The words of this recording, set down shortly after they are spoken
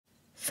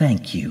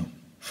thank you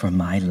for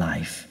my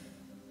life.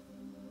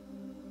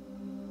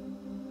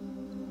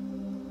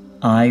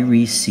 I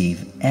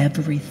receive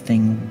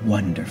everything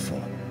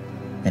wonderful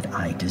that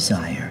I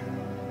desire.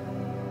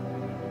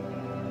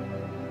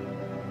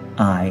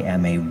 I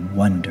am a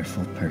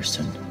wonderful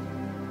person.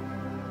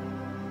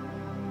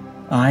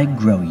 I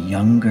grow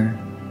younger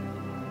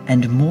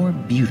and more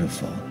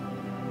beautiful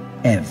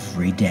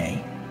every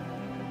day.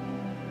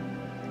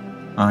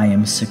 I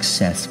am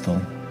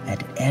successful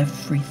at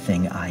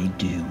everything I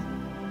do.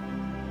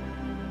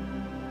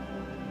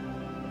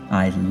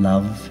 I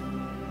love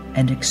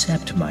and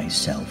accept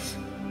myself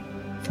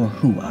for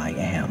who I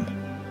am.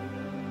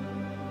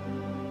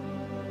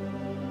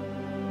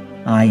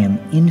 I am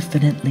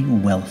infinitely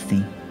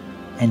wealthy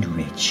and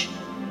rich,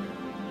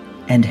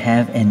 and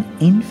have an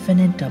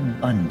infinite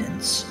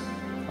abundance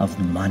of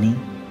money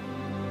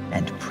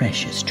and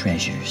precious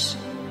treasures.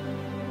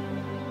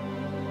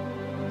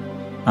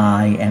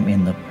 I am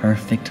in the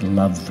perfect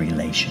love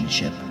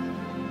relationship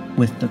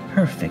with the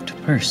perfect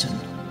person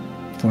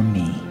for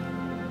me.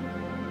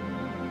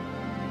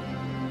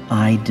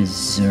 I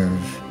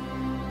deserve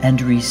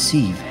and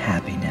receive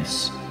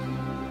happiness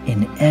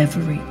in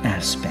every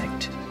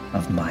aspect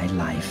of my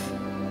life.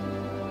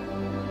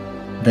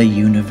 The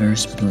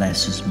universe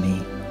blesses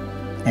me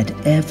at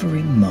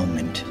every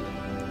moment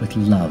with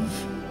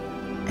love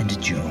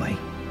and joy.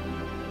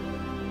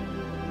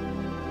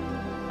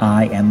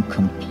 I am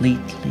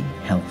completely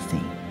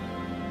healthy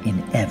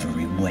in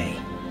every way.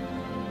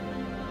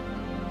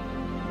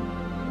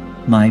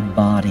 My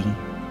body,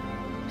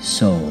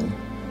 soul,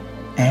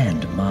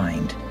 and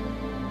mind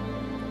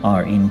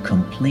are in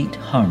complete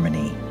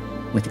harmony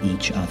with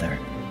each other,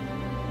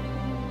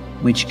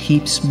 which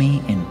keeps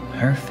me in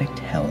perfect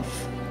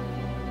health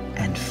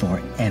and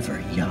forever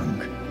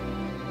young.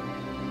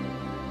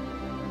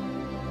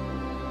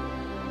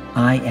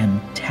 I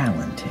am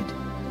talented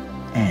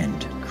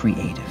and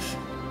creative.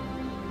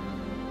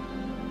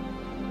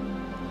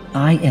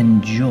 I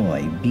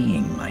enjoy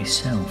being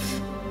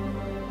myself.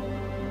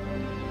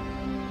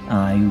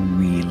 I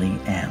really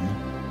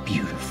am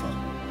beautiful.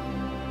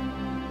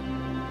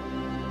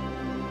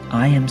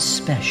 I am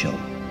special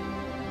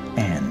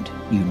and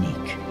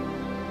unique.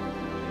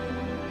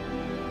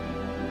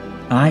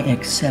 I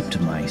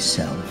accept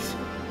myself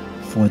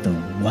for the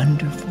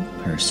wonderful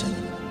person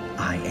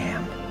I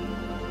am.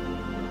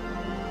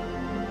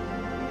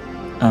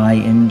 I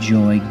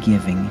enjoy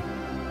giving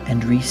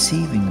and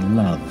receiving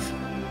love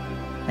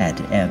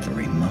at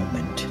every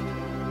moment.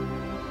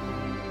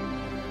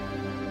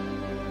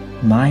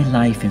 My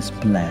life is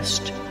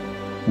blessed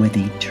with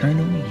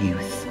eternal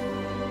youth,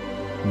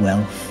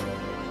 wealth,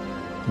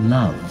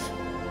 love,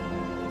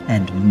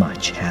 and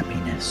much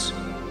happiness.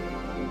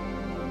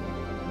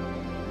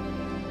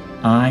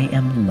 I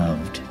am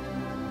loved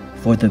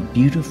for the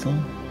beautiful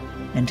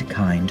and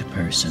kind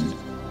person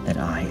that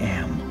I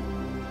am.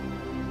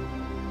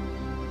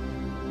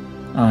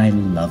 I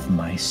love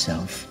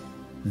myself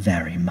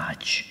very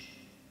much.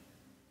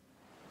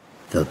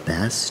 The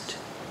best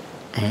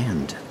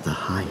and the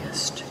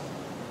highest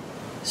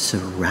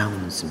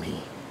surrounds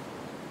me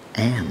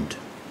and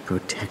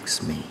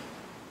protects me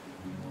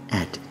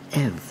at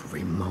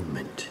every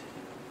moment.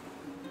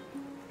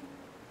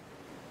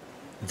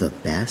 The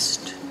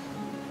best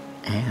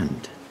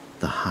and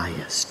the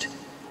highest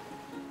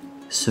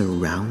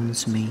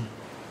surrounds me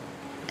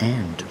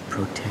and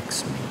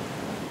protects me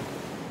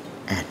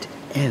at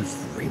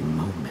every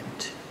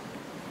moment.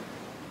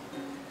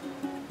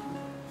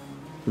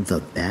 The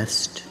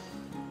best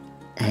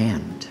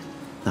and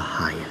the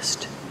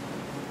highest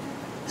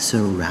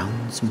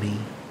surrounds me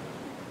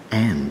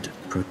and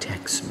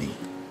protects me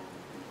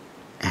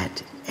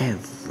at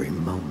every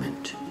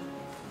moment.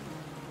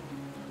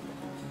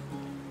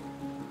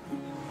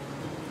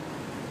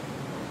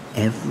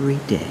 Every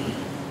day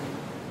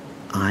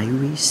I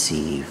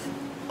receive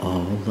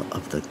all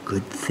of the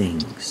good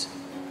things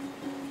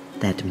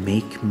that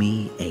make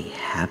me a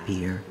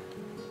happier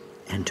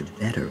and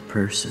better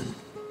person.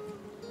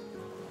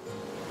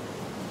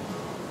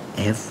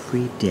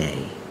 Every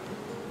day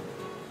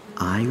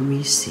I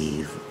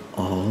receive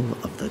all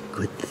of the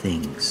good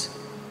things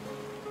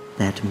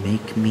that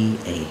make me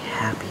a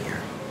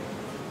happier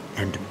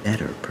and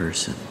better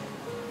person.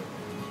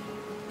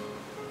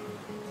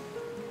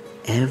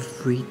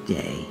 Every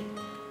day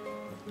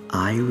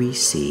I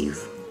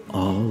receive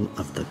all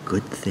of the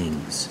good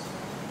things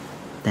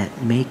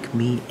that make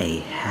me a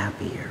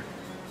happier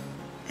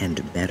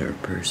and better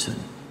person.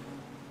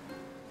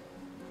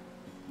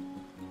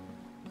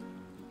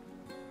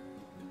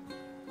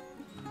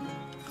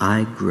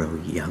 I grow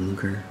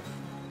younger,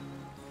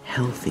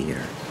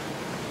 healthier,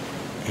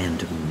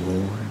 and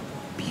more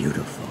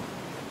beautiful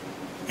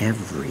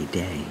every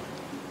day.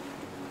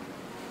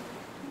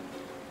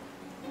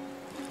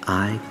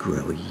 I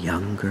grow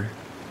younger,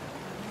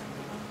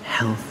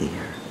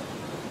 healthier,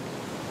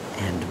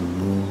 and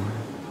more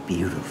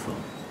beautiful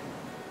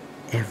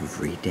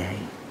every day.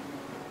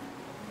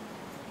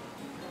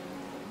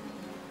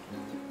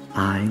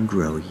 I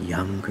grow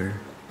younger,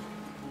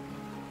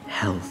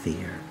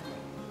 healthier,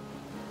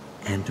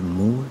 and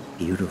more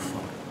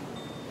beautiful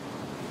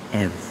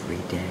every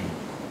day.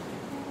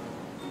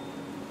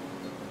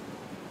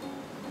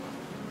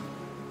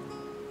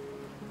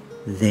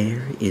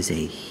 There is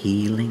a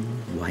healing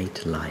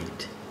white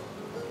light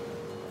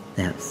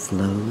that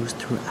flows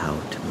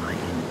throughout my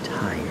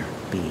entire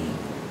being,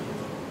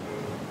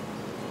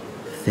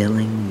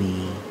 filling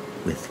me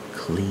with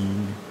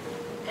clean,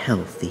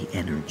 healthy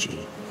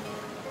energy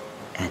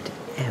at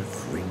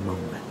every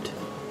moment.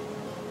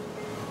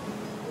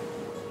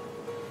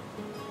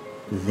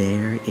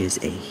 There is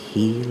a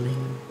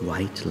healing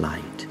white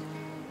light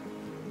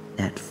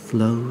that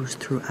flows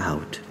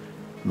throughout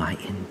my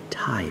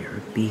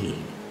entire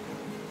being,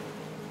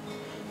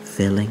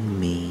 filling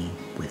me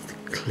with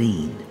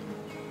clean,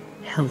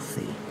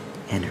 healthy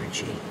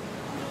energy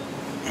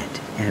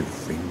at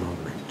every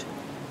moment.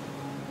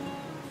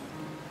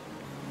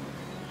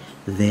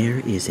 There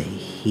is a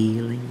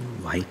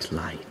healing white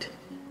light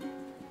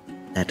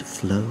that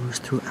flows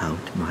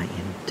throughout my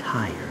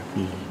entire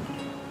being,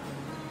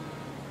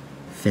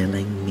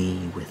 filling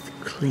me with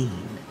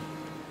clean,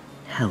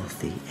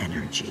 healthy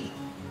energy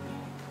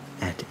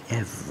at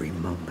every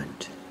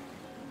moment.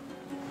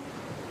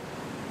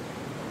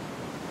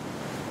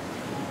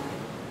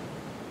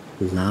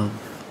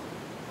 Love,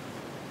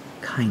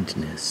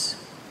 kindness,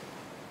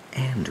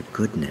 and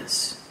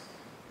goodness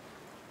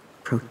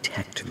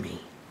protect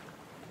me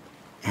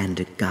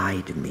and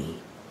guide me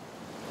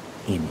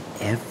in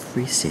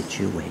every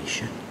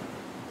situation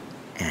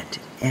at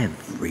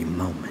every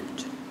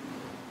moment.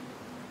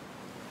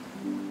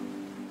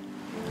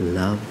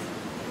 Love,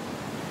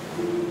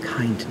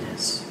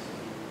 kindness,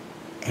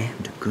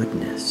 and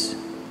goodness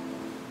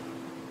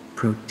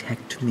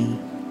protect me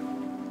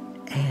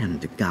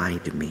and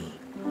guide me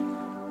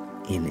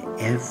in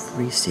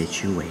every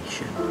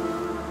situation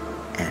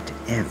at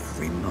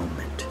every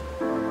moment.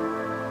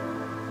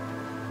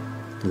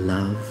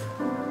 Love,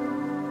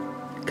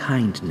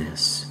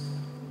 kindness,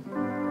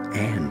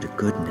 and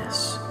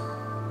goodness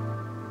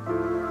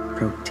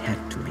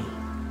protect me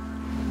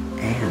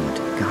and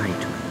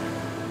guide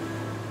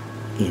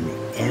me in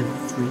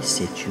every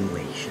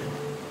situation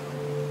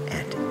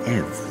at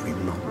every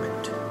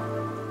moment.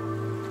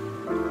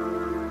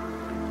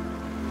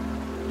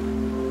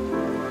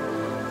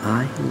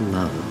 I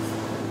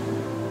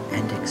love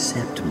and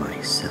accept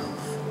myself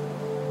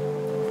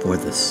for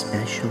the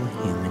special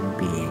human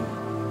being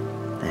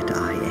that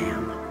I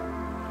am.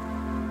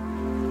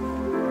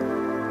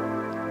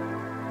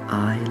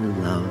 I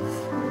love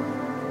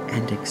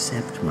and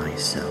accept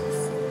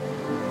myself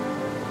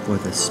for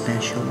the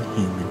special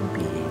human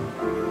being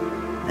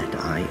that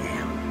I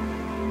am.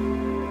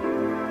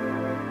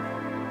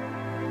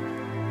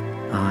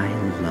 I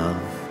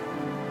love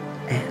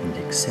and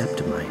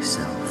accept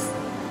myself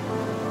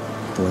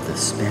for the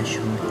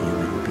special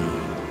human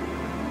being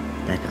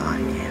that I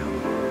am.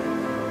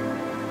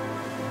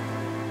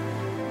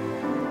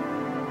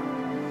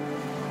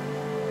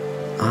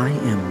 I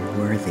am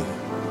worthy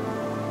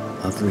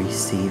of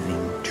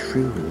receiving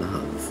true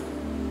love,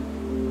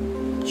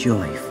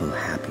 joyful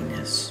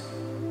happiness,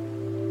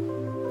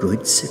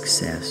 good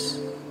success,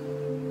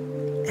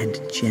 and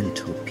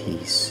gentle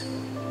peace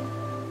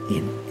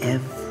in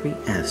every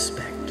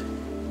aspect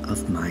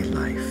of my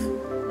life.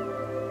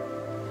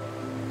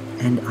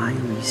 And I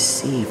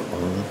receive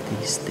all of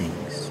these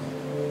things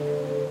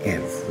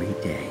every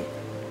day.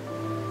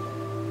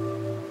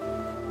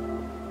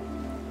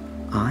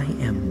 I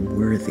am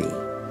worthy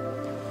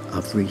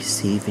of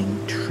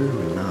receiving true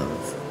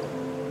love,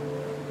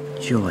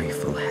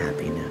 joyful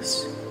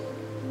happiness,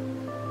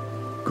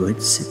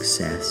 good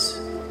success,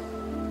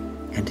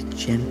 and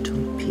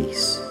gentle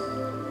peace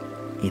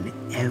in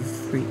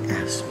every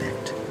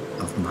aspect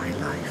of my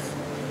life.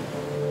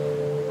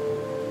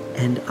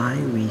 And I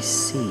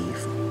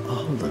receive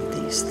all of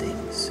these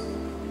things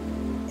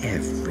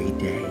every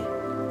day.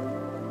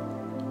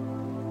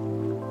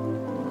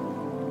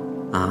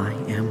 I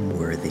am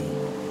worthy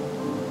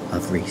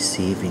of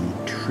receiving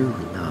true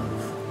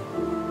love,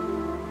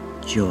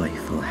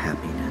 joyful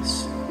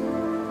happiness,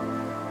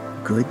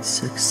 good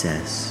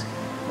success,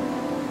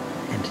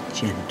 and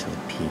gentle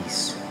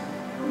peace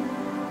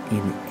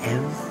in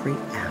every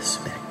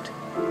aspect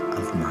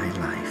of my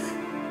life.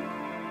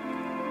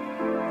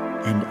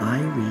 And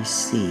I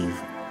receive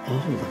all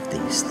of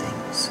these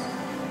things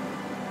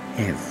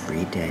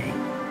every day.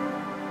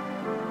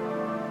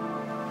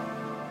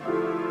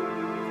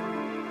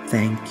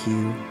 Thank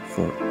you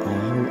for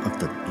all of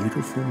the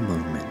beautiful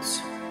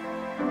moments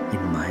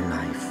in my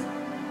life.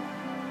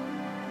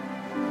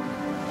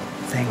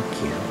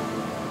 Thank you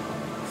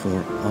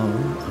for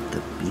all of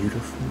the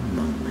beautiful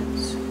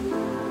moments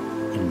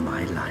in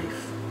my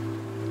life.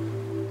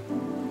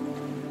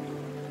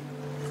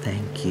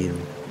 Thank you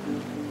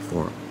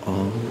for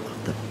all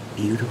of the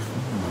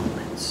beautiful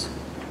moments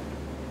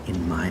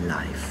in my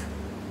life.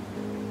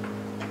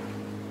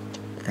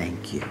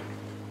 Thank you.